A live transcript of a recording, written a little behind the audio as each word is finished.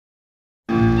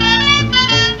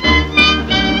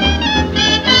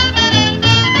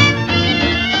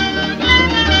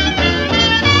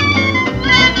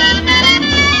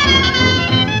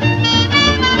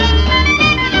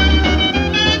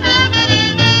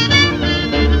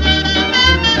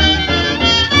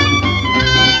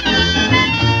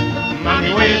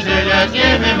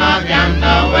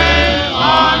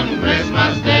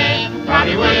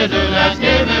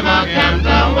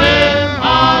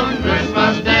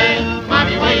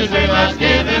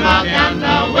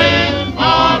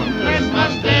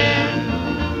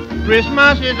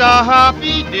Christmas is a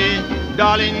happy day.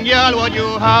 Darling girl, what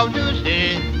you have to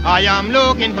say? I am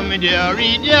looking for me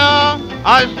dearie dear,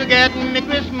 also getting me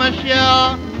Christmas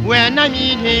share. When I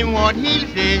meet him, what he'll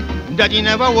say? That he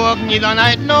never work neither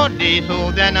night nor day.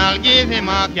 So then I'll give him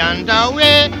a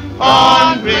cantaway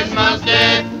on Christmas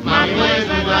Day. Mommy ways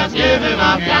to just give him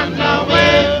a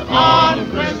cantaway on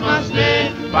Christmas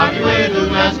Day. Mommy ways to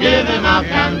just give him a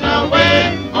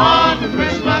cantaway on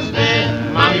Christmas Day.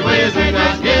 Mommy ways to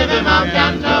just give him a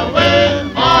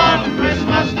cantaway on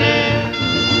Christmas Day.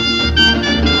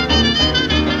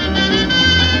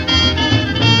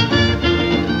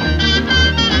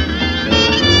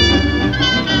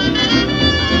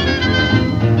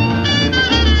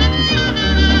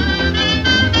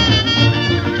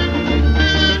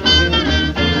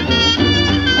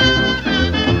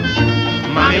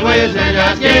 Mommy ways to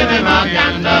just give him a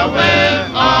cantaway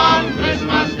on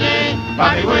Christmas Day.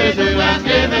 Mommy ways to just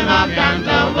give him a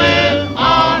cantaway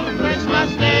on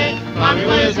Christmas Day. Mommy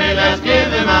ways to just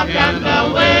give him a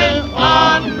cantaway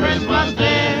on Christmas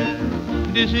Day.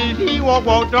 This is he walk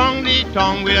out down the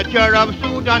town with a cherub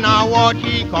suit and a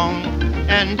watchy Kong.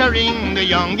 Entering the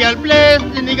young girl place,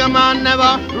 the nigger man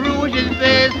never rouge his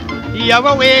face. He have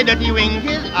a way that he wink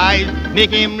his eyes, make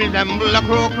him resemble a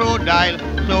crocodile.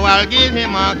 So I'll give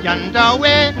him a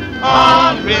cantaway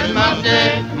on Christmas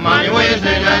Day. Mommy ways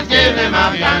to just give him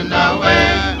a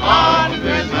cantaway on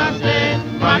Christmas Day.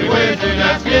 Mommy ways to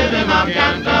just give him a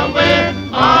cantaway